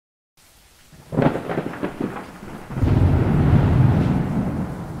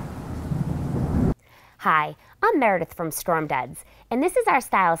Hi, I'm Meredith from Storm Duds, and this is our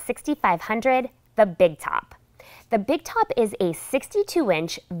style 6500, the Big Top. The Big Top is a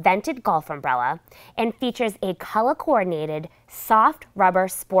 62-inch vented golf umbrella and features a color-coordinated soft rubber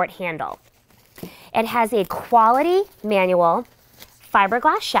sport handle. It has a quality manual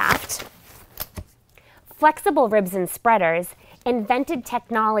fiberglass shaft, flexible ribs and spreaders, and vented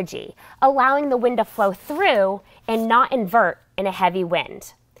technology, allowing the wind to flow through and not invert in a heavy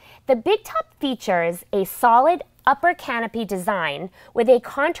wind. The Big Top features a solid upper canopy design with a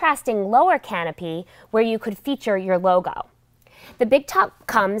contrasting lower canopy where you could feature your logo. The Big Top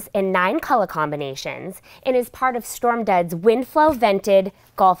comes in 9 color combinations and is part of Storm Duds' Windflow Vented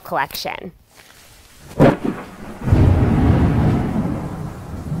Golf Collection.